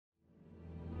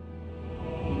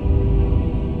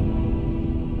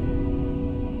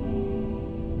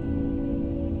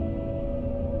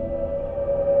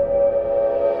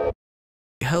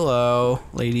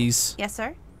Ladies. Yes,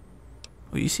 sir?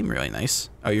 Well, you seem really nice.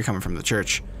 Oh, you're coming from the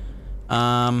church. Do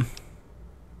men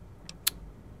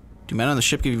on the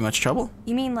ship give you much trouble?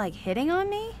 You mean like hitting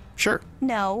on me? Sure.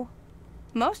 No.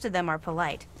 Most of them are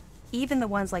polite. Even the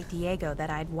ones like Diego that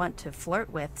I'd want to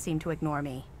flirt with seem to ignore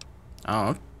me.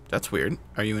 Oh, that's weird.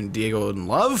 Are you and Diego in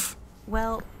love?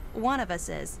 Well, one of us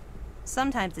is.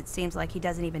 Sometimes it seems like he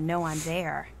doesn't even know I'm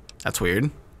there. That's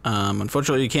weird.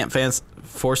 Unfortunately, you can't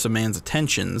force a man's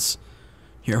attentions.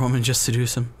 You're a woman, just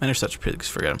seduce him. Men are such pigs,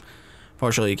 forget him.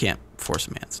 Fortunately, you can't force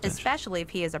a man's attention. Especially if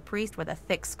he is a priest with a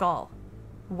thick skull.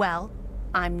 Well,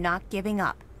 I'm not giving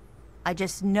up. I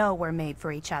just know we're made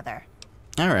for each other.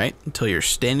 Alright, until you're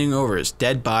standing over his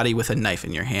dead body with a knife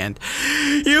in your hand.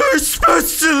 You're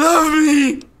supposed to love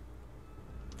me!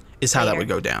 Is how that would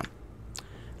go down.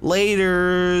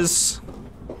 Laters.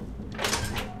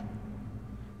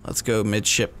 Let's go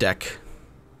midship deck.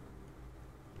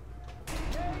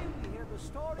 Today we hear the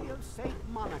story of Saint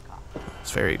Monica.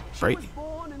 It's very bright. She was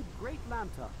born in Great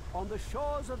Lanta on the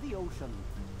shores of the ocean.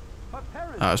 Her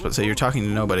parents Oh, I was about to say, you're talking to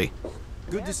nobody.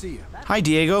 Good to see you. Hi,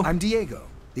 Diego. I'm Diego,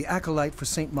 the acolyte for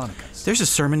St. Monica's. There's a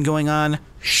sermon going on.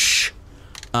 Shh.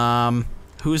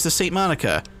 Who's the Saint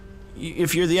Monica?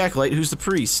 If you're the acolyte, who's the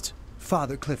priest?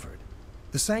 Father Clifford.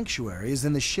 The sanctuary is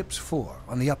in the ship's fore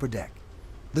on the upper deck.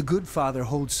 The good father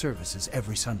holds services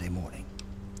every Sunday morning.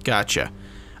 Gotcha.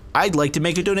 I'd like to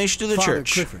make a donation to the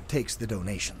church. Father Clifford takes the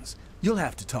donations. You'll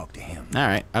have to talk to him.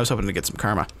 Alright, I was hoping to get some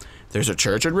karma. There's a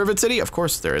church in Rivet City? Of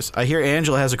course there is. I hear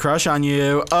Angela has a crush on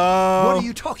you. Oh. What are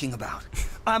you talking about?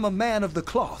 I'm a man of the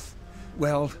cloth.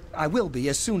 Well, I will be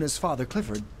as soon as Father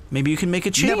Clifford. Maybe you can make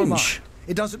a change. Never mind.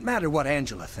 It doesn't matter what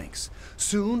Angela thinks.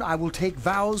 Soon I will take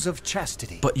vows of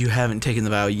chastity. But you haven't taken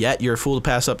the vow yet. You're a fool to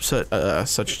pass up such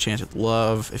a chance at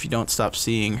love. If you don't stop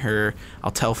seeing her,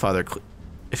 I'll tell Father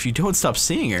if you don't stop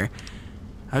seeing her,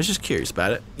 I was just curious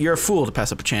about it. You're a fool to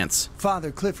pass up a chance.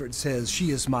 Father Clifford says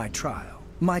she is my trial,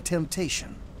 my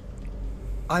temptation.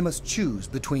 I must choose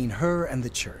between her and the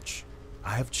church.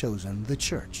 I have chosen the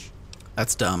church.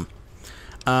 That's dumb.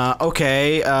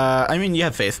 Okay, I mean, you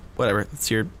have faith. Whatever, it's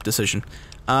your decision.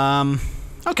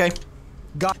 Okay.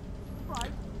 God.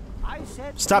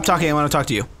 Stop talking, I want to talk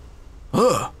to you.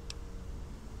 Ugh.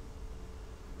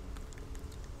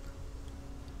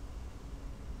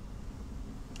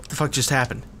 What the fuck just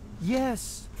happened?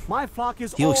 Yes, my flock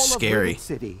is He all looks scary. of Rivet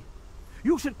City.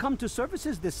 You should come to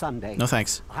services this Sunday. No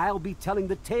thanks. I'll be telling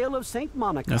the tale of Saint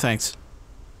Monica. No thanks.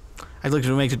 I'd like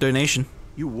to make a donation.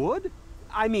 You would?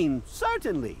 I mean,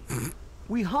 certainly.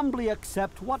 We humbly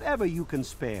accept whatever you can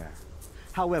spare.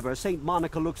 However, Saint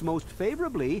Monica looks most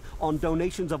favorably on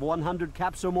donations of 100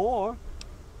 caps or more.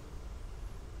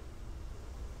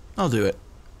 I'll do it.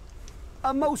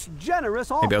 A most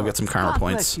generous offer. Maybe I'll get some karma God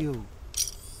points. bless you.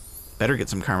 Better get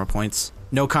some karma points.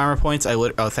 No karma points?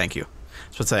 Oh, thank you. I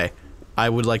was about to say, I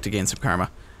would like to gain some karma.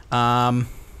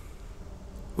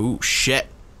 Ooh, shit.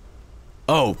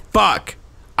 Oh, fuck.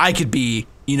 I could be,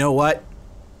 you know what?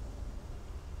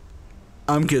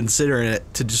 I'm considering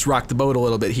it to just rock the boat a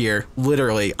little bit here.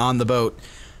 Literally, on the boat.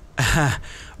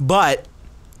 But,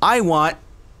 I want,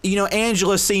 you know,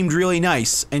 Angela seemed really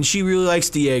nice, and she really likes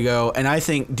Diego, and I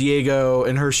think Diego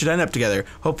and her should end up together.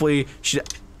 Hopefully,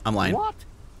 I'm lying. What?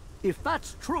 If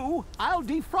that's true, I'll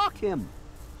defrock him.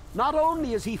 Not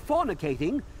only is he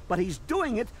fornicating, but he's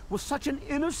doing it with such an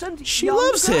innocent She young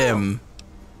loves girl. him.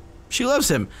 She loves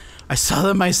him. I saw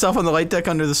them myself on the light deck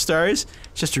under the stars.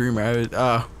 Just a rumor.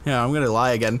 Yeah, I'm gonna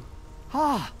lie again.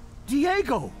 Ah,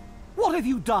 Diego, what have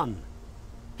you done?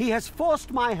 He has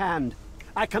forced my hand.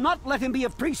 I cannot let him be a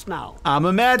priest now. I'm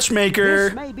a matchmaker.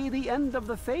 This may be the end of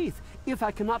the faith if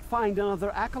I cannot find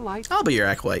another acolyte. I'll be your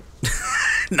acolyte.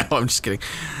 No, I'm just kidding.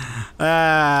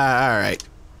 Alright.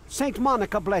 Saint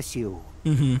Monica bless you.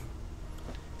 Mm-hmm.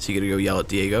 So you gonna go yell at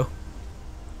Diego?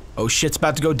 Oh, shit's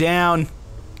about to go down.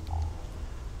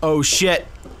 Oh, shit.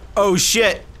 Oh,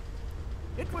 shit.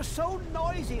 It was so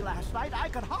noisy last night, I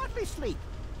could hardly sleep.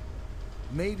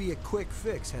 Maybe a quick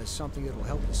fix has something that'll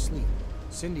help you sleep.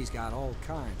 Cindy's got all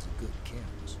kinds of good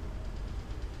cameras.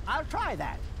 I'll try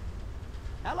that.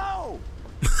 Hello.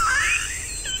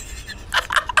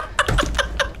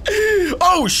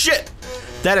 Oh, shit.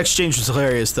 That exchange was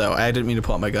hilarious, though. I didn't mean to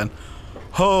pull out my gun.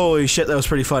 Holy shit, that was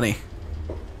pretty funny.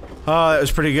 Oh, that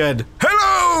was pretty good.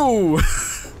 Hello!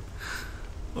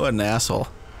 What an asshole.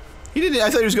 He didn't. I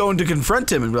thought he was going to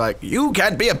confront him and be like, "You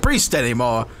can't be a priest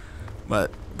anymore." But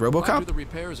RoboCop. I do the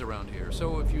repairs around here,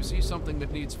 so if you see something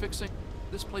that needs fixing,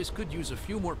 this place could use a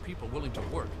few more people willing to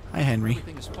work. Hi, Henry.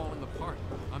 Everything is falling apart.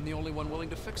 I'm the only one willing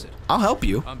to fix it. I'll help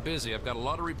you. I'm busy. I've got a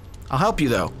lot of I'll help you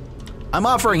though. I'm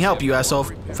offering help, you asshole.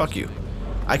 Fuck you.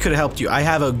 I could have helped you. I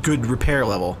have a good repair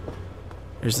level.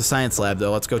 There's the science lab,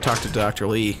 though. Let's go talk to Dr.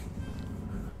 Lee.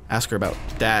 Ask her about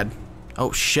Dad.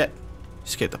 Oh, shit. You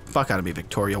scared the fuck out of me,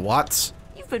 Victoria Watts.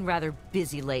 You've been rather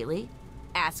busy lately.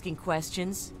 Asking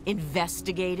questions,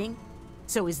 investigating.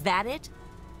 So is that it?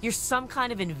 You're some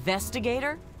kind of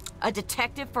investigator? A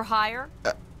detective for hire?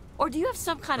 Or do you have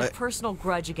some kind of personal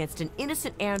grudge against an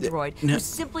innocent android who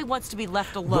simply wants to be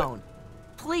left alone?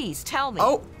 Please, tell me.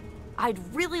 Oh. I'd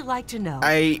really like to know.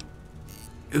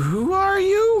 Who are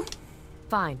you?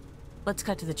 Fine. Let's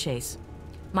cut to the chase.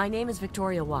 My name is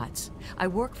Victoria Watts. I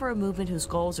work for a movement whose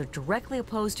goals are directly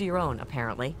opposed to your own,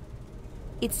 apparently.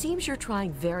 It seems you're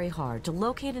trying very hard to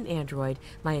locate an android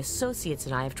my associates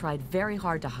and I have tried very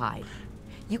hard to hide.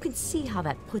 You can see how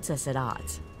that puts us at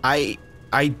odds. I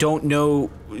don't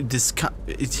know this.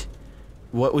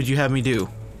 What would you have me do?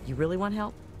 You really want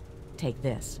help? Take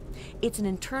this. It's an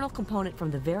internal component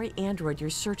from the very android you're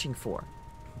searching for.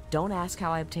 Don't ask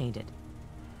how I obtained it.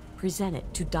 Present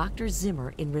it to Dr.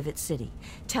 Zimmer in Rivet City.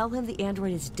 Tell him the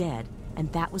android is dead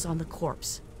and that was on the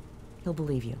corpse. He'll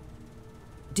believe you.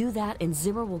 Do that and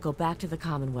Zimmer will go back to the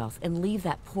Commonwealth and leave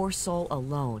that poor soul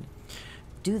alone.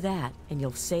 Do that and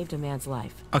you'll have saved a man's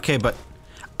life. Okay, but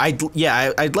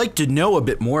I'd like to know a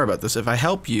bit more about this. If I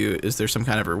help you, is there some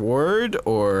kind of reward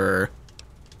or?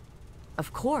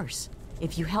 Of course.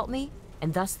 If you help me,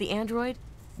 and thus the android,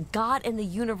 God and the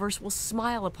universe will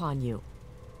smile upon you.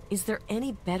 Is there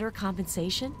any better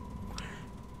compensation?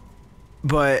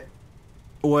 But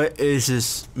what is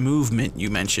this movement you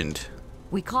mentioned?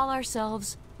 We call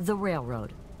ourselves the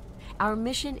Railroad. Our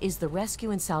mission is the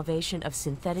rescue and salvation of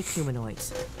synthetic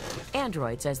humanoids.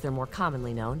 Androids, as they're more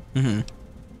commonly known. Mm-hmm.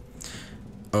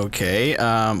 Okay,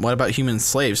 what about human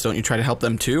slaves? Don't you try to help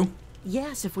them too?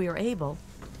 Yes, if we are able.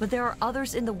 But there are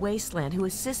others in the wasteland who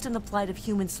assist in the plight of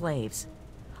human slaves.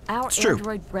 Our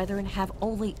android brethren have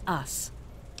only us.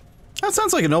 That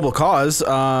sounds like a noble cause.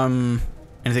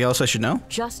 Anything else I should know?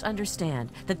 Just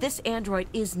understand that this android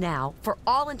is now, for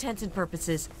all intents and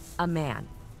purposes, a man.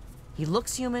 He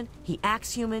looks human, he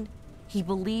acts human, he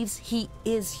believes he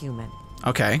is human.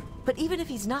 Okay. But even if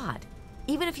he's not,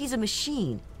 even if he's a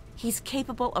machine, he's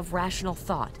capable of rational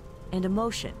thought and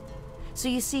emotion. So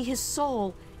you see, his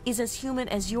soul is as human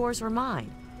as yours or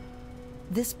mine.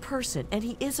 This person, and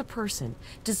he is a person,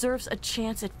 deserves a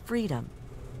chance at freedom.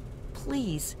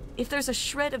 Please, if there's a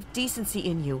shred of decency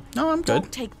in you, no, I'm good.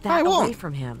 Don't take that away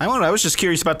from him. I won't. I was just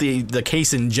curious about the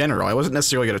case in general. I wasn't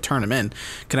necessarily going to turn him in.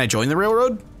 Can I join the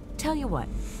railroad? Tell you what,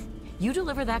 you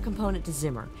deliver that component to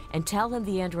Zimmer and tell him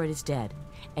the android is dead,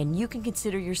 and you can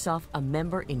consider yourself a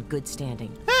member in good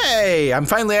standing. Hey, I'm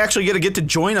finally actually going to get to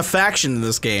join a faction in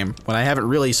this game, when I haven't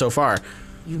really so far.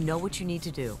 You know what you need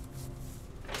to do.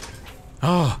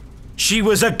 Oh, she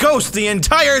was a ghost the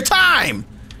entire time!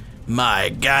 My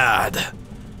God.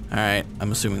 Alright,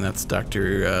 I'm assuming that's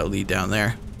Dr. Lee down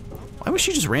there. Why was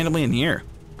she just randomly in here?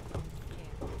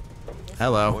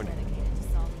 Hello.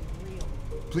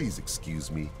 Please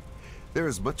excuse me. There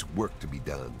is much work to be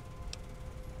done.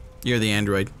 You're the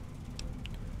android.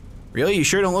 Really? You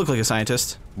sure don't look like a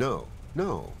scientist. No.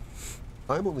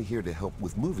 I'm only here to help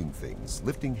with moving things,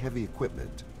 lifting heavy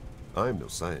equipment. I'm no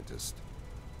scientist.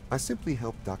 I simply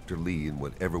help Dr. Lee in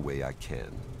whatever way I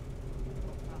can.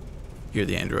 You're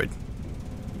the android.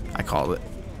 I called it.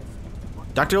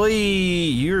 Dr. Lee,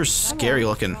 you're scary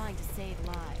looking.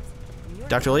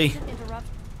 Dr. Lee.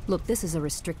 Look, this is a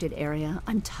restricted area.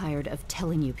 I'm tired of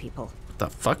telling you people. What the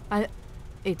fuck?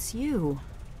 It's you.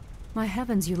 My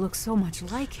heavens, you look so much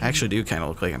like him. I actually do kind of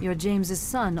look like him. You're James's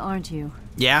son, aren't you?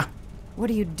 Yeah. What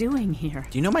are you doing here?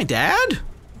 Do you know my dad?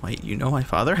 Wait, you know my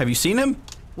father? Have you seen him?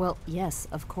 Well, yes,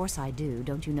 of course I do.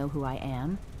 Don't you know who I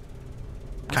am?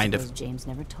 Kind of. James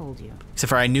never told you. Except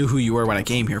for I knew who you were when I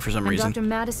came here for some reason. I'm Dr.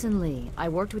 Madison Lee. I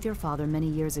worked with your father many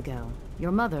years ago.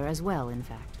 Your mother as well, in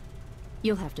fact.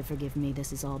 You'll have to forgive me.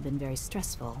 This has all been very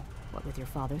stressful. What with your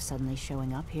father suddenly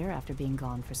showing up here after being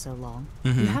gone for so long.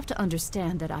 Mm-hmm. You have to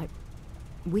understand that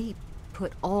we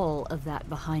put all of that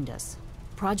behind us.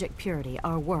 Project Purity,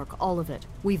 our work, all of it.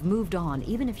 We've moved on,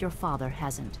 even if your father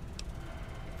hasn't.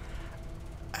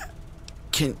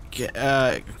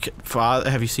 Father,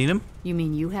 have you seen him? You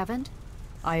mean you haven't?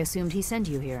 I assumed he sent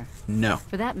you here. No.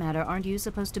 For that matter, aren't you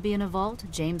supposed to be in a vault?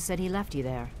 James said he left you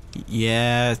there.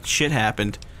 Yeah, shit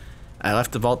happened. I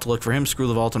left the vault to look for him. Screw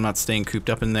the vault, I'm not staying cooped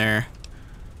up in there.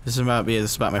 This is about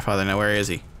my father now. Where is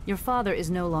he? Your father is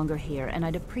no longer here, and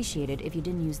I'd appreciate it if you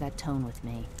didn't use that tone with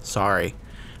me. Sorry.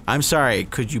 I'm sorry.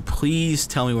 Could you please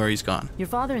tell me where he's gone? Your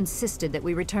father insisted that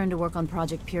we return to work on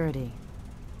Project Purity.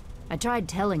 I tried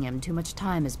telling him too much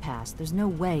time has passed. There's no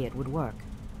way it would work.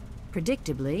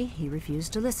 Predictably, he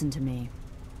refused to listen to me.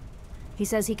 He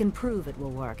says he can prove it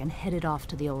will work and head it off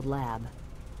to the old lab.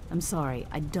 I'm sorry,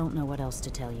 I don't know what else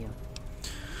to tell you.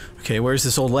 Okay, where's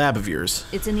this old lab of yours?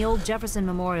 It's in the old Jefferson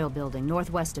Memorial Building,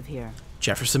 northwest of here.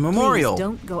 Jefferson Memorial. Please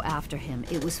don't go after him.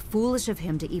 It was foolish of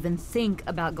him to even think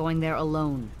about going there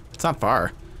alone. It's not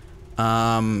far.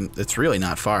 It's really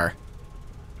not far.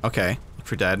 Okay, look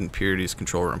for Dad in Purity's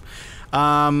control room.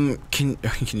 Can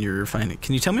you find it?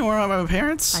 Can you tell me more about my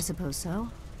parents? I suppose so.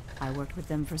 I worked with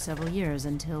them for several years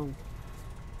until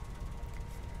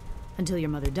your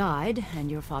mother died and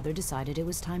your father decided it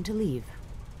was time to leave.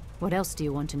 What else do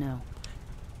you want to know?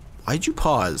 Why'd you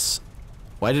pause?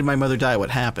 Why did my mother die?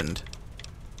 What happened?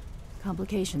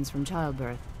 Complications from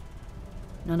childbirth.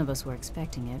 None of us were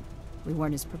expecting it. We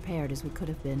weren't as prepared as we could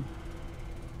have been.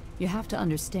 You have to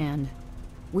understand,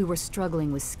 we were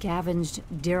struggling with scavenged,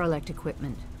 derelict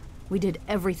equipment. We did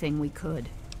everything we could.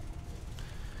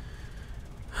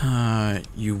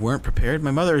 You weren't prepared? My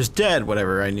mother is dead.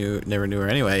 Whatever, never knew her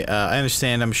anyway. I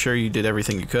understand, I'm sure you did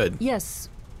everything you could. Yes.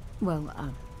 Well,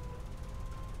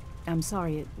 I'm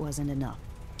sorry it wasn't enough.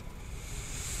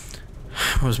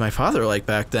 What was my father like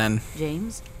back then?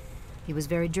 James? He was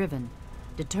very driven,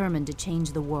 determined to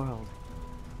change the world.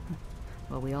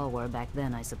 Well, we all were back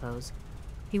then, I suppose.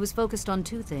 He was focused on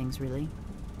two things, really.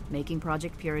 Making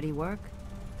Project Purity work,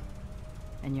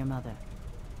 and your mother.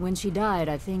 When she died,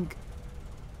 I think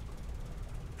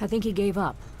he gave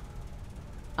up.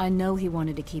 I know he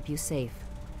wanted to keep you safe,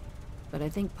 but I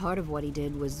think part of what he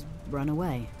did was run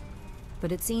away.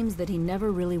 But it seems that he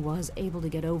never really was able to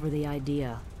get over the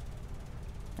idea.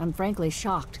 I'm frankly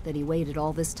shocked that he waited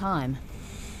all this time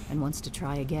and wants to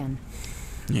try again.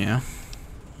 Yeah.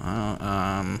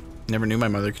 Never knew my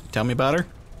mother. Could you tell me about her?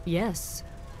 Yes.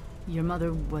 Your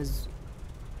mother was...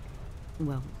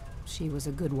 well, she was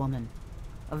a good woman.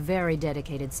 A very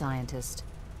dedicated scientist.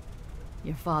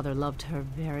 Your father loved her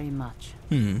very much.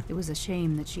 It was a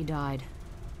shame that she died.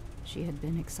 She had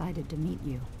been excited to meet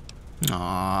you.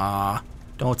 Aww.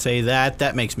 Don't say that.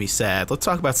 That makes me sad. Let's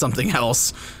talk about something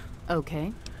else.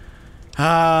 Okay.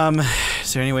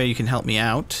 Is there any way you can help me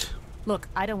out? Look,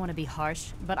 I don't want to be harsh,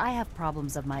 but I have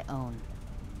problems of my own.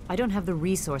 I don't have the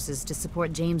resources to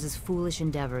support James's foolish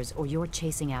endeavors or your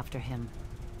chasing after him.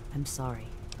 I'm sorry.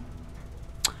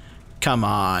 Come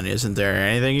on, isn't there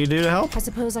anything you do to help? I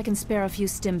suppose I can spare a few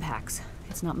stim packs.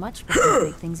 It's not much, but it'll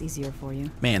make things easier for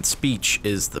you. Man, speech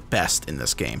is the best in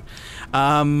this game.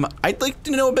 I'd like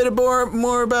to know a bit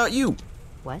more about you.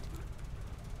 What?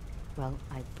 Well,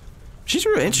 She's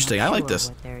really interesting. I like this.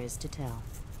 What there is to tell.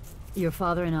 Your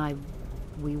father and I,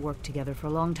 we worked together for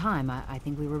a long time. I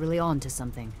think we were really on to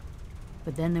something.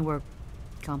 But then there were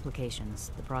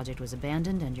complications. The project was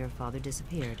abandoned and your father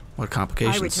disappeared. What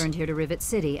complications? I returned here to Rivet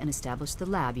City and established the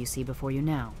lab you see before you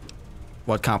now.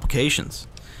 What complications?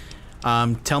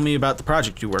 Tell me about the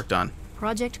project you worked on.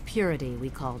 Project Purity, we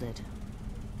called it.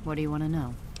 What do you want to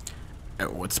know?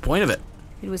 What's the point of it?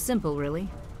 It was simple, really.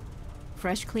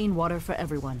 Fresh, clean water for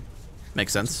everyone.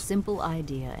 Makes It's a sense. simple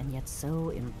idea, and yet so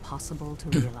impossible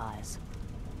to realize.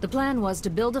 The plan was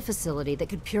to build a facility that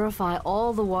could purify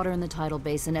all the water in the tidal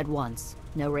basin at once.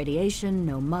 No radiation,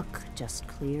 no muck, just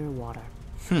clear water.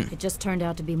 It just turned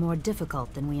out to be more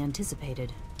difficult than we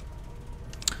anticipated.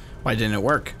 Why didn't it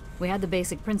work? We had the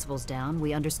basic principles down,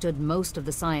 we understood most of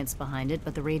the science behind it,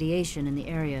 but the radiation in the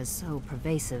area is so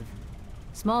pervasive.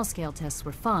 Small-scale tests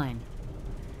were fine,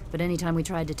 but anytime we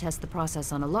tried to test the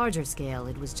process on a larger scale,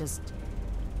 it was just...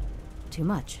 too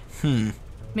much.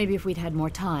 Maybe if we'd had more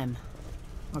time,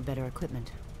 or better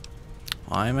equipment.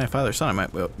 Well, I'm my father's son. I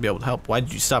might be able to help. Why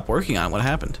did you stop working on it? What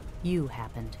happened? You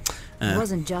happened. It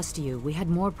wasn't just you. We had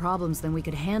more problems than we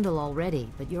could handle already,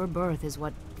 but your birth is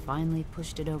what finally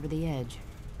pushed it over the edge.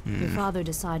 Your father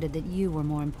decided that you were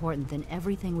more important than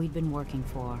everything we'd been working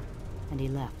for, and he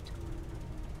left.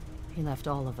 He left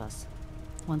all of us.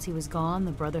 Once he was gone,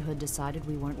 the Brotherhood decided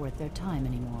we weren't worth their time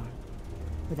anymore.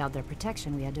 Without their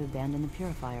protection, we had to abandon the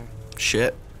purifier.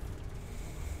 Shit.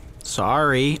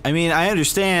 Sorry. I mean, I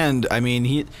understand. I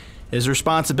mean, his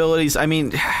responsibilities, I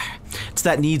mean, it's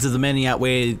that needs of the many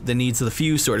outweigh the needs of the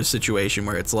few sort of situation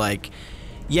where it's like,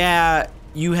 yeah,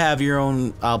 you have your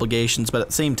own obligations, but at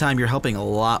the same time, you're helping a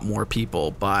lot more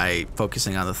people by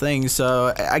focusing on the things.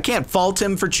 So I can't fault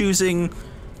him for choosing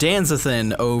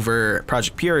Danzathan over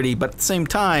Project Purity, but at the same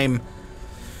time,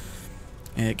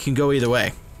 it can go either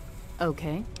way.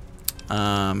 Okay.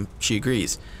 She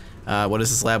agrees. What is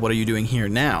this lab? What are you doing here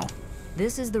now?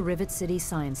 This is the Rivet City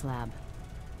Science Lab.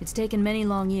 It's taken many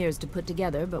long years to put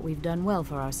together, but we've done well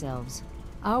for ourselves.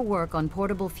 Our work on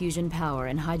portable fusion power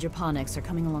and hydroponics are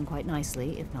coming along quite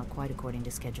nicely, if not quite according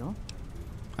to schedule.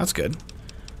 That's good.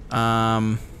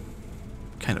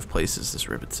 kind of place is this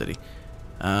Rivet City?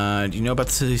 Do you know about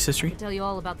the city's I history? can tell you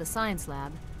all about the science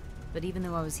lab, but even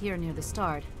though I was here near the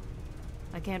start,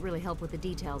 I can't really help with the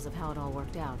details of how it all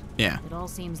worked out. Yeah. It all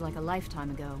seems like a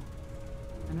lifetime ago.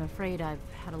 I'm afraid I've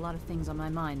had a lot of things on my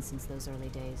mind since those early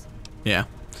days. Yeah.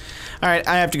 Alright,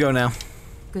 I have to go now.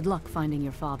 Good luck finding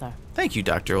your father. Thank you,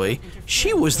 Dr. Lee.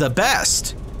 She was the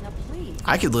best! Now please.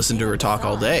 I could listen to her talk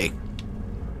all day.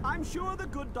 I'm sure the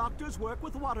good doctor's work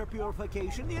with water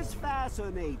purification is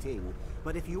fascinating.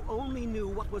 But if you only knew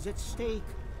what was at stake,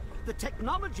 the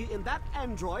technology in that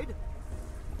android...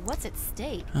 What's at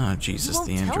stake? Oh, Jesus,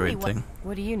 the android thing.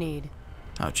 What do you need?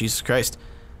 Oh, Jesus Christ.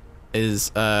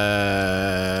 Is,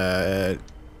 Yeah.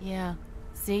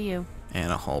 See you.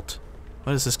 Anna Holt.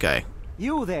 What is this guy?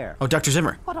 You there. Oh, Dr.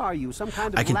 Zimmer. What are you, some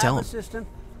kind of I can lab tell him. assistant?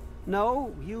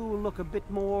 No, you look a bit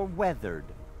more weathered.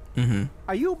 Mm-hmm.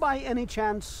 Are you by any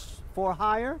chance for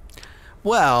hire?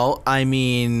 Well, I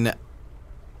mean...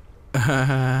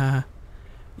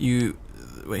 you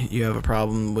have a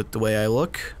problem with the way I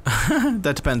look?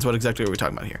 That depends what exactly we're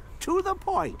talking about here. To the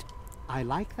point. I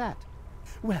like that.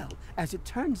 Well, as it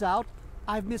turns out,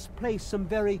 I've misplaced some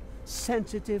very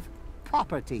sensitive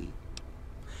property.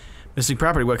 Missing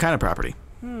property? What kind of property?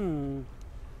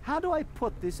 How do I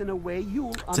put this in a way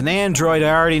you'll It's an android,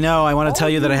 I already know. I want to tell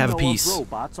you that I have a piece.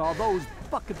 Robots are those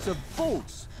buckets of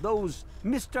bolts, those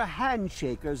Mr.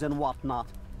 Handshakers and whatnot.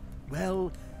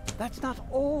 Well, that's not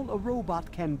all a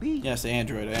robot can be. Yes,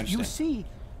 android, I understand. You see,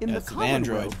 in Yeah, the it's an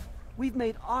android. Commonwealth, we've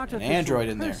made artificial android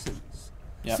in there. persons,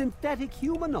 Yep. synthetic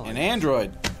humanoids, An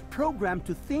android. programmed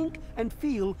to think and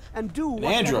feel and do An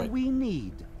whatever android. we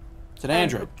need. It's an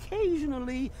And android.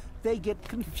 occasionally, they get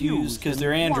Confused confused because and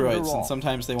they're androids wander and off.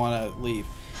 sometimes they want to leave.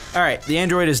 Alright, the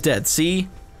android is dead. See?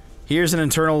 Here's an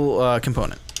internal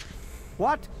component.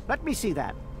 What? Let me see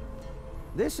that.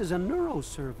 This is a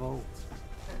neuroservo,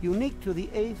 unique to the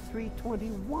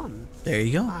A321. There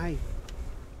you go.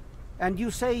 And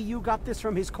you say you got this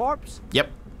from his corpse?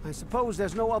 Yep. I suppose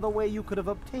there's no other way you could have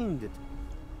obtained it.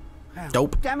 Well,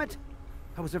 Dope. Damn it!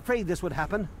 I was afraid this would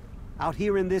happen. Out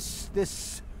here in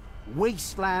this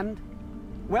wasteland.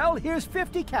 Well, here's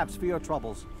 50 caps for your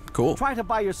troubles. Cool. Try to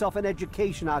buy yourself an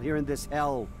education out here in this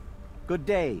hell. Good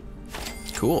day.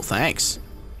 Cool, thanks.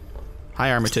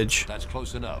 Hi, Armitage. That's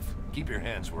close enough. Keep your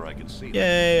hands where I can see them.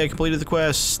 Yay, I completed the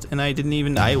quest, and I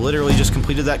literally just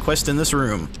completed that quest in this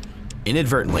room.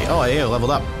 Inadvertently. Oh, yeah,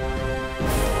 leveled up.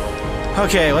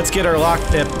 Okay, let's get our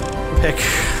lockpick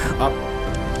up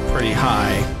pretty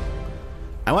high.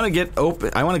 I want to get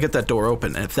that door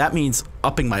open, and if that means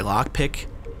upping my lockpick,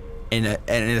 and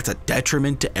it's a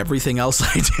detriment to everything else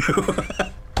I do,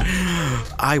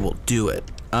 I will do it.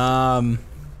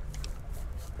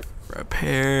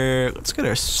 Repair. Let's get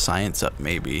our science up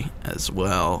maybe as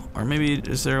well, or maybe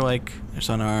is there like there's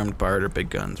unarmed, barter, big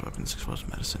guns, weapons, explosive,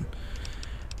 medicine.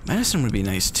 Medicine would be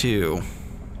nice too.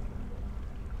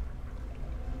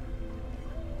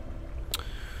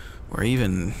 Or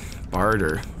even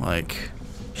barter, like,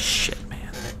 shit,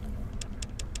 man.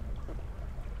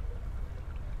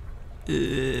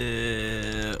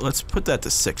 Let's put that to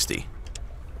 60.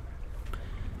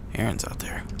 Aaron's out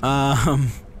there.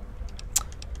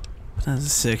 Put that to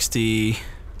 60.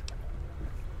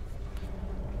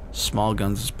 Small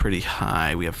guns is pretty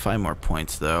high. We have 5 more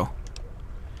points, though.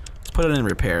 Let's put it in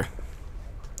repair.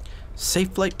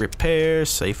 Safe flight repair,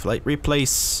 safe flight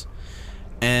replace.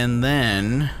 And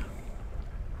then...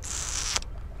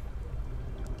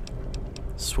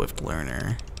 Swift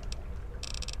learner.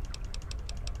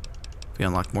 We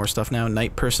unlock more stuff now.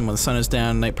 Night person when the sun is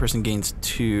down. Night person gains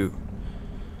 +2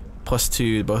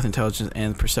 both intelligence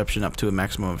and perception up to a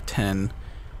maximum of 10.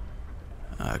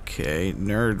 Okay,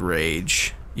 nerd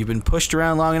rage. You've been pushed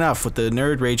around long enough. With the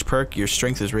nerd rage perk, your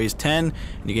strength is raised 10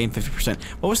 and you gain 50%.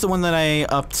 What was the one that I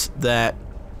upped that?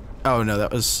 Oh no,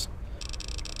 that was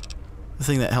the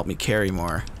thing that helped me carry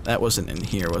more. That wasn't in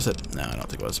here, was it? No, I don't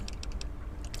think it was.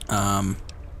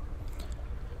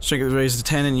 Strength is raised to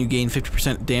 10 and you gain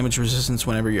 50% damage resistance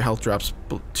whenever your health drops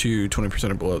to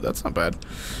 20% or below. That's not bad.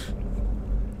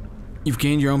 You've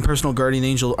gained your own personal guardian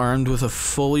angel armed with a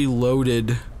fully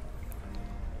loaded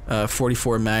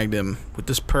 44 Magnum. With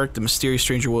this perk, the mysterious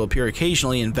stranger will appear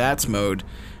occasionally in VATS mode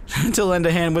to lend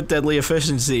a hand with deadly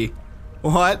efficiency.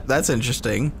 What? That's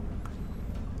interesting.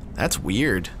 That's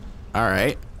weird.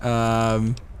 Alright.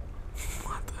 What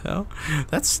the hell?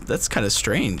 That's kind of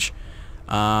strange.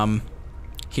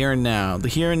 Here and Now. The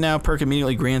Here and Now perk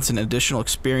immediately grants an additional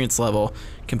experience level,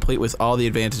 complete with all the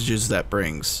advantages that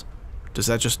brings. Does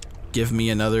that just give me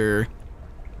another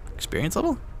experience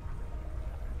level?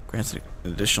 Grants an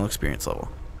additional experience level.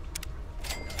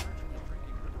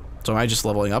 So am I just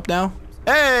leveling up now?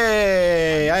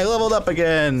 Hey! I leveled up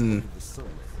again.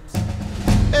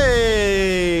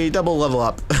 Hey! Double level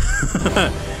up.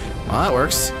 Well, that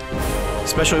works.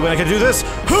 Especially when I can do this.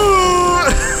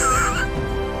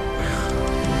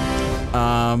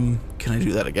 Can I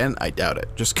do that again? I doubt it.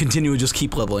 Just continue, just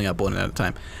keep leveling up one at a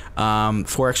time.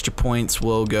 4 extra points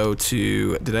will go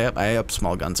to... Did I up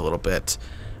small guns a little bit.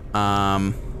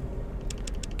 Getting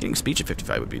speech at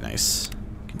 55 would be nice.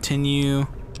 Continue.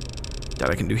 That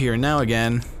I can do here and now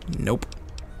again. Nope.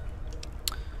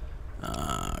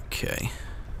 Okay.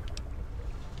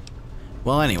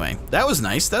 Well, anyway, that was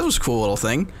nice. That was a cool little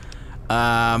thing.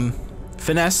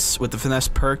 Finesse. With the finesse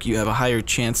perk, you have a higher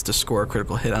chance to score a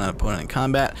critical hit on an opponent in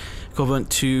combat, equivalent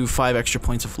to 5 extra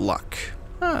points of luck.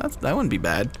 That wouldn't be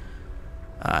bad.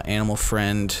 Animal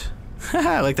friend.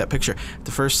 I like that picture.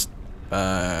 The first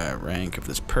rank of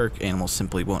this perk, animals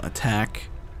simply won't attack.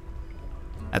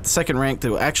 At the second rank, they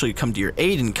will actually come to your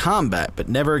aid in combat, but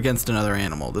never against another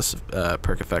animal. This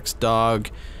perk affects dog,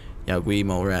 Yagui,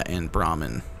 mole rat, and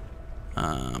Brahmin.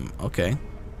 Okay.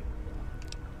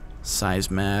 Size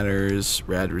matters,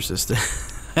 rad resistant.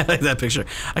 I like that picture.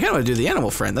 I kind of want to do the animal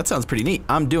friend. That sounds pretty neat.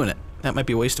 I'm doing it. That might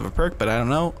be a waste of a perk, but I don't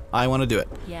know. I want to do it.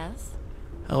 Yes?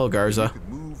 Hello, Garza. If you could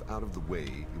move out of the way,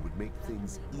 it would make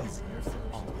things easier for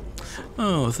all of us.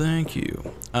 Oh, thank you.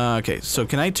 Okay, so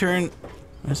can I turn...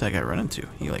 Where's that guy run into?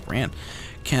 He, like, ran.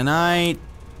 Can I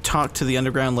talk to the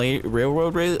underground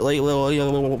railroad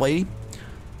lady?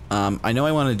 I know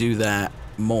I want to do that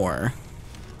more.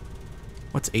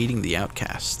 What's aiding the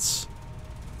outcasts?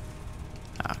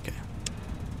 Okay.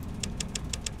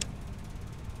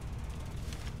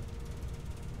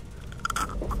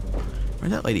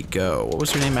 Where'd that lady go? What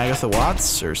was her name? Agatha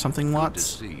Watts or something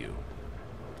Watts? Good to see you.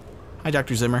 Hi,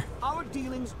 Dr. Zimmer. Our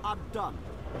dealings are done.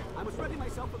 I must ready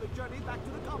myself for the journey back to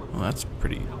the common. Well, that's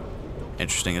pretty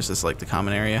interesting. Is this like the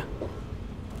common area?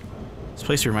 This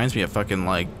place reminds me of fucking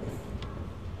like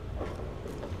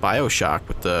BioShock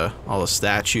with all the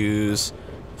statues,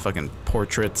 fucking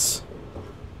portraits.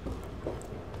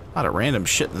 A lot of random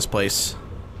shit in this place.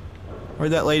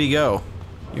 Where'd that lady go?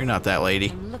 You're not that lady.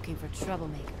 I'm looking for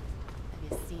troublemaker.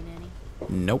 Have you seen any?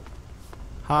 Nope.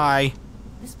 Hi.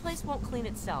 This place won't clean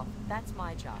itself. That's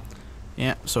my job.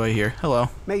 Yeah, so I hear. Hello.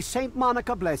 May Saint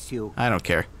Monica bless you. I don't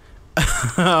care.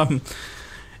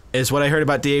 Is what I heard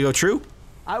about Diego true?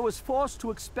 I was forced to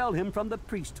expel him from the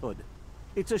priesthood.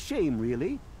 It's a shame,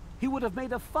 really. He would have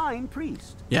made a fine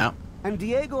priest. Yeah. And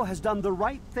Diego has done the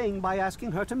right thing by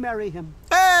asking her to marry him.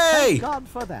 Hey! Thank God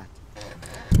for that.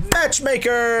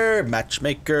 Matchmaker!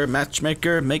 Matchmaker,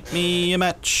 matchmaker, make me a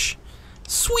match.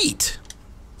 Sweet!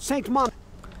 Saint Mon...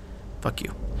 Fuck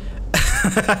you.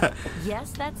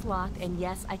 Yes, that's locked, and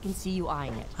yes, I can see you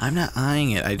eyeing it. I'm not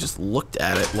eyeing it. I just looked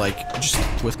at it, like,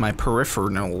 just with my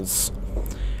peripherals.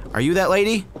 Are you that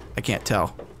lady? I can't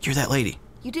tell. You're that lady.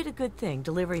 You did a good thing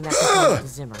delivering that component to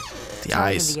Zimmer. The telling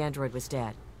eyes. him the android was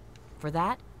dead. For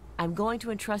that, I'm going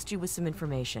to entrust you with some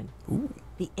information. Ooh.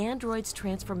 The android's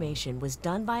transformation was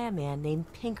done by a man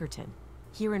named Pinkerton,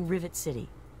 here in Rivet City.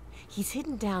 He's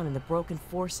hidden down in the broken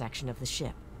fore section of the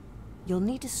ship. You'll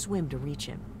need to swim to reach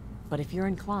him. But if you're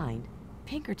inclined,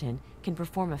 Pinkerton can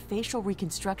perform a facial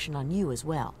reconstruction on you as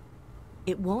well.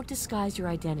 It won't disguise your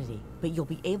identity, but you'll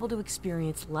be able to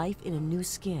experience life in a new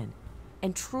skin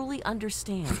and truly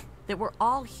understand that we're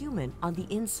all human on the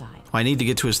inside. Well, I need to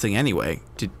get to his thing anyway.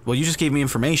 Well, you just gave me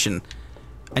information.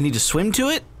 I need to swim to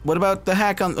it? What about the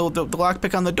hack on the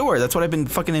lockpick on the door? That's what I've been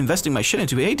fucking investing my shit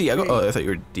into. Hey, Diego. Oh, I thought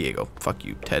you were Diego. Fuck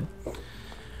you, Ted.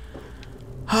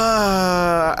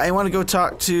 I want to go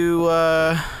talk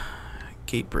to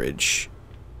Gate Bridge.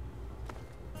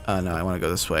 No, I want to go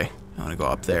this way. I want to go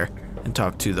up there and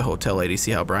talk to the hotel lady,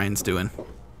 see how Brian's doing.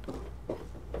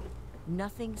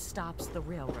 Nothing stops the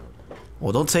railroad.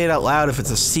 Well, don't say it out loud if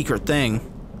it's a secret thing.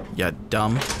 You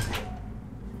dumb.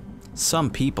 Some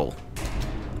people.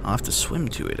 I'll have to swim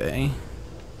to it, eh?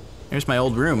 Here's my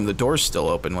old room. The door's still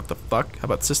open. What the fuck? How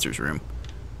about Sister's room?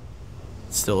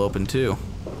 It's still open, too.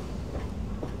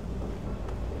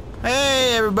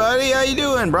 Hey, everybody. How you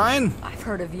doing, Brian? I've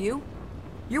heard of you.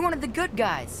 You're one of the good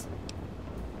guys.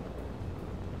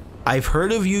 I've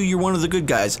heard of you. You're one of the good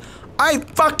guys. I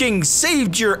fucking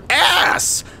saved your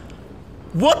ass!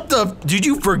 What the... Did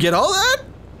you forget all that?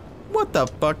 What the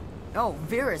fuck? Oh,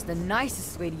 Vera's the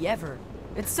nicest lady ever.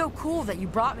 It's so cool that you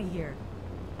brought me here.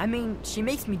 I mean, she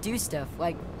makes me do stuff,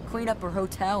 like clean up her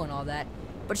hotel and all that,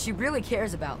 but she really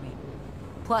cares about me.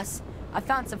 Plus, I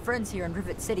found some friends here in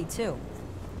Rivet City, too.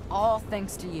 All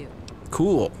thanks to you.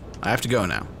 Cool. I have to go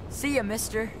now. See ya,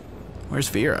 mister. Where's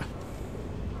Vera?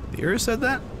 Vera said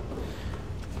that?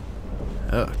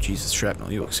 Oh, Jesus, shrapnel,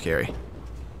 you look scary.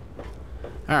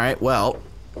 Alright, well.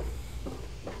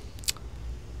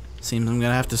 Seems I'm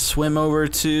gonna have to swim over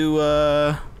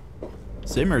to,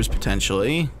 Zimmer's,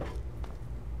 potentially.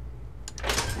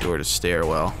 Door to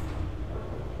stairwell.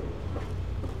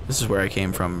 This is where I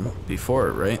came from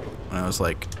before, right? When I was,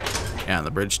 like, yeah, on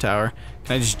the bridge tower.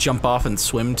 Can I just jump off and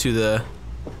swim to the...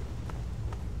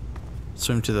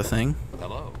 swim to the thing?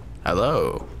 Hello.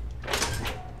 Hello.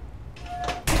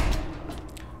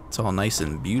 It's all nice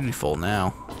and beautiful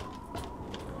now.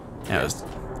 Yeah, it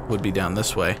would be down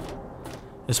this way.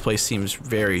 This place seems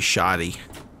very shoddy.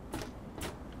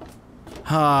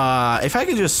 If I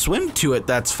could just swim to it,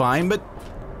 that's fine, but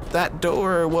that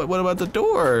door, what about the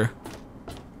door?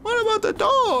 What about the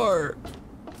door?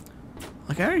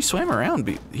 Like, I already swam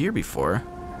around here before.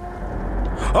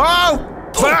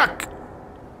 Oh! Fuck!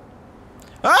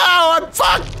 Oh, I'm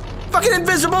fucking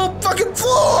invisible fucking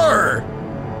floor!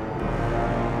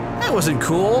 That wasn't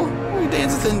cool.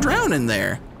 Danz and drown in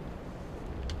there.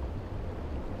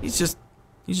 He's just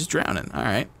drowning.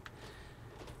 Alright.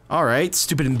 Alright,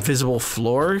 stupid invisible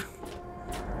floor.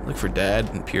 Look for Dad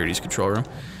in Purity's control room.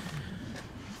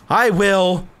 I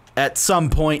will, at some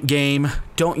point, game.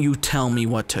 Don't you tell me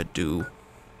what to do.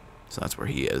 So that's where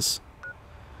he is.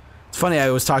 It's funny,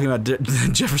 I was talking about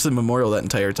Jefferson Memorial that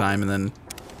entire time, and then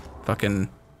fucking...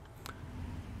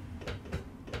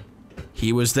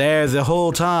 he was there the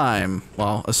whole time.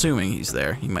 Well, assuming he's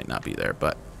there. He might not be there,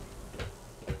 but...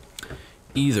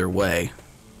 either way.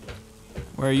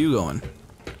 Where are you going?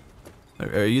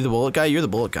 Are you the bullet guy? You're the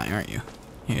bullet guy, aren't you?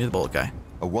 Yeah, you're the bullet guy.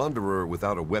 A wanderer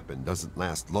without a weapon doesn't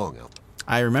last long out.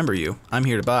 I remember you. I'm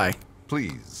here to buy.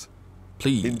 Please.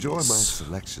 Please. Enjoy my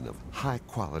selection of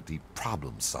high-quality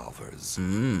problem solvers.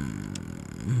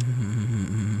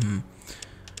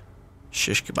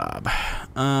 Shish kebab.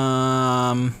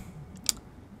 How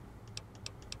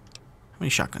many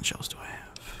shotgun shells do I have?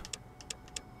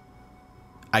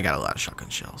 I got a lot of shotgun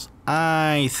shells.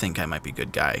 I think I might be a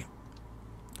good guy.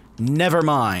 Never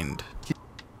mind.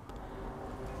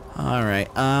 Alright,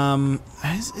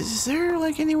 is there,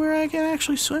 like, anywhere I can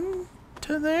actually swim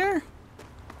to there?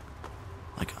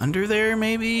 Like, under there,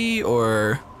 maybe?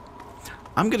 Or...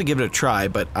 I'm gonna give it a try,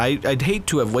 but I'd hate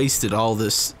to have wasted all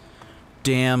this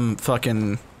damn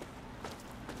fucking...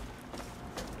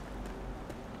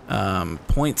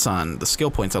 points on... the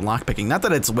skill points on lockpicking. Not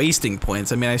that it's wasting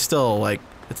points, I mean, I still, like...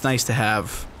 it's nice to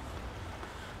have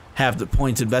the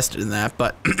points invested in that,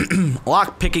 but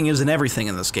lockpicking isn't everything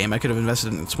in this game. I could have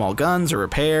invested in small guns or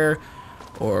repair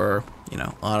or, you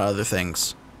know, a lot of other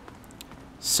things.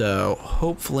 So,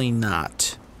 hopefully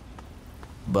not.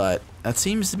 But that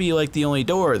seems to be like the only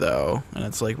door though, and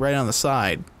it's like right on the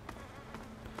side.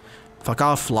 Fuck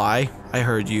off, fly. I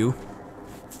heard you.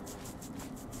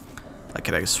 Like,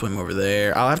 could I swim over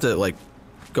there? I'll have to, like,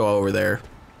 go over there.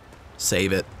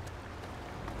 Save it.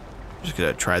 Just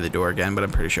gonna try the door again, but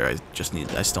I'm pretty sure I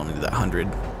still need that 100.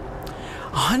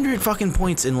 100 fucking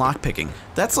points in lockpicking.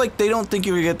 That's like, they don't think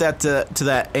you're gonna get that to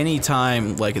that any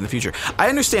time, like, in the future. I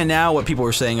understand now what people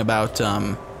were saying about,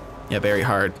 yeah, very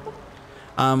hard.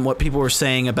 What people were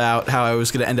saying about how I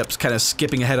was gonna end up kind of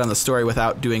skipping ahead on the story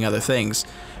without doing other things.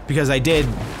 Because I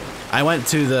went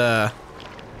to the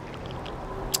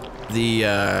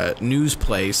Newz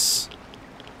place,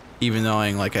 even though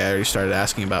I already started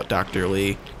asking about Dr.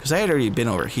 Lee, because I had already been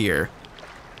over here,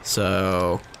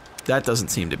 so that doesn't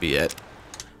seem to be it.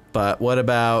 But what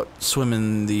about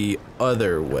swimming the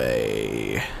other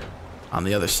way, on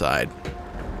the other side?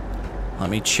 Let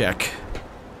me check.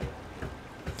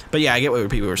 But yeah, I get what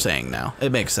people were saying now.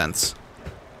 It makes sense.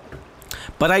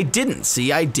 But I didn't.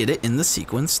 See, I did it in the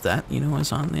sequence that, you know,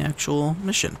 was on the actual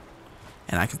mission.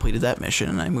 And I completed that mission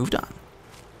and I moved on.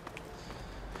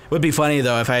 Would be funny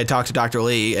though if I had talked to Dr.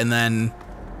 Lee and then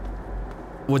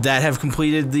would that have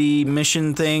completed the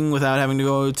mission thing without having to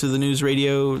go to the news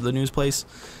radio, the news place?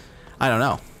 I don't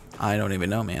know. I don't even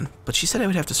know, man. But she said I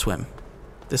would have to swim.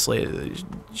 This lady,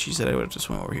 she said I would have to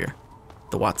swim over here.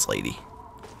 The Watts lady.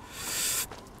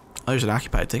 Oh, there's an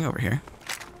occupied thing over here.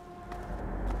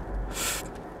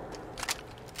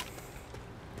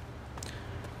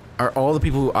 Are all the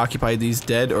people who occupied these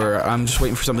dead, or I'm just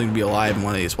waiting for something to be alive in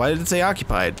one of these? Why did it say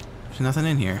occupied? There's nothing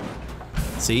in here.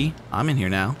 See? I'm in here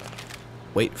now.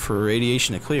 Wait for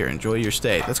radiation to clear. Enjoy your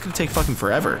stay. That's gonna take fucking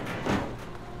forever.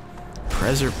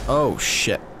 Oh,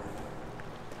 shit.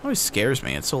 It always scares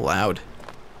me. It's so loud.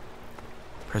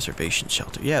 Preservation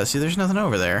shelter. Yeah, see, there's nothing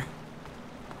over there.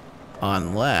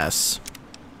 Unless...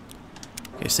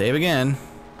 Okay, save again.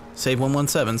 Save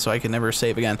 117 so I can never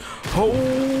save again. Oh!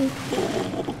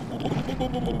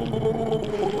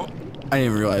 I didn't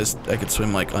even realize I could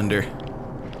swim, like, under.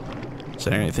 Is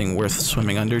there anything worth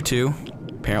swimming under to?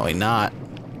 Apparently not.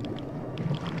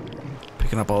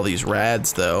 Picking up all these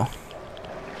rads, though.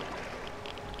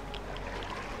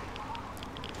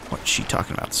 What's she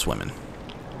talking about swimming?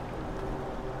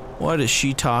 What is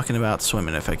she talking about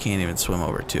swimming if I can't even swim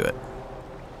over to it?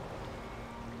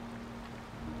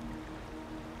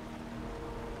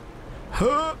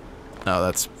 Huh? No,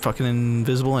 that's fucking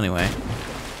invisible anyway.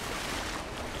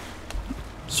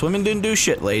 Swimming didn't do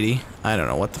shit, lady. I don't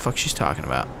know what the fuck she's talking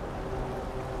about.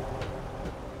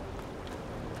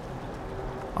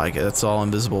 Like, that's all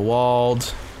invisible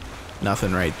walled.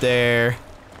 Nothing right there.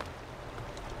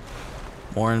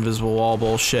 More invisible wall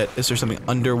bullshit. Is there something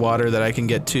underwater that I can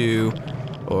get to?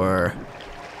 Or...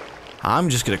 I'm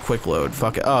just gonna quick load.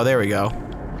 Fuck it. Oh, there we go.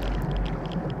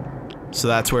 So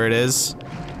that's where it is.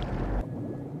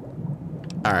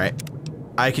 Alright.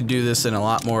 I could do this in a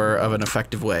lot more of an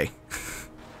effective way.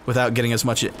 Without getting as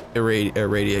much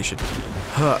irradiation.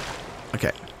 Huh.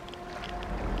 Okay.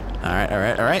 Alright,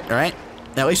 alright, alright, alright.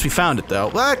 At least we found it, though.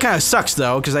 Well, that kind of sucks,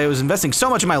 though, because I was investing so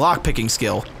much in my lockpicking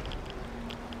skill.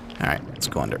 Alright, let's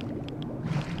go under.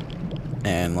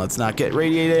 And let's not get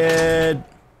radiated.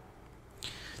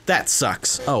 That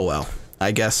sucks. Oh, well.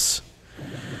 I guess...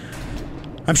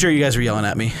 I'm sure you guys are yelling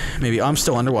at me. Maybe I'm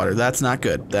still underwater. That's not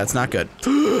good. That's not good. Okay,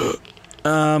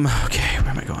 where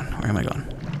am I going? Where am I going?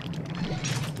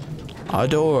 A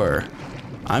door.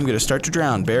 I'm gonna start to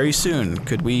drown very soon.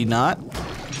 Could we not?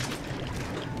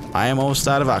 I am almost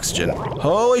out of oxygen.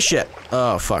 Holy shit.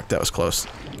 Oh, fuck, that was close.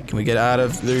 Can we get out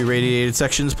of the irradiated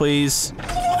sections, please?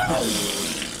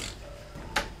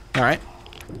 Alright.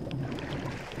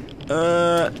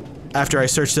 After I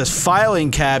search this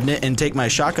filing cabinet and take my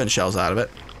shotgun shells out of it.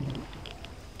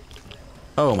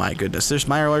 Oh my goodness, there's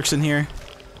Mirelurks in here.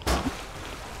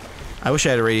 I wish I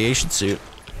had a radiation suit.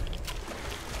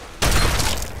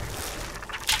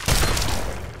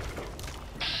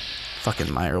 Fucking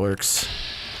Mirelurks.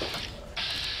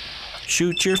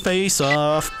 Shoot your face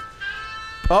off.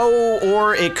 Oh,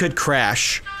 or it could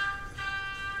crash.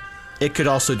 It could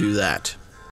also do that.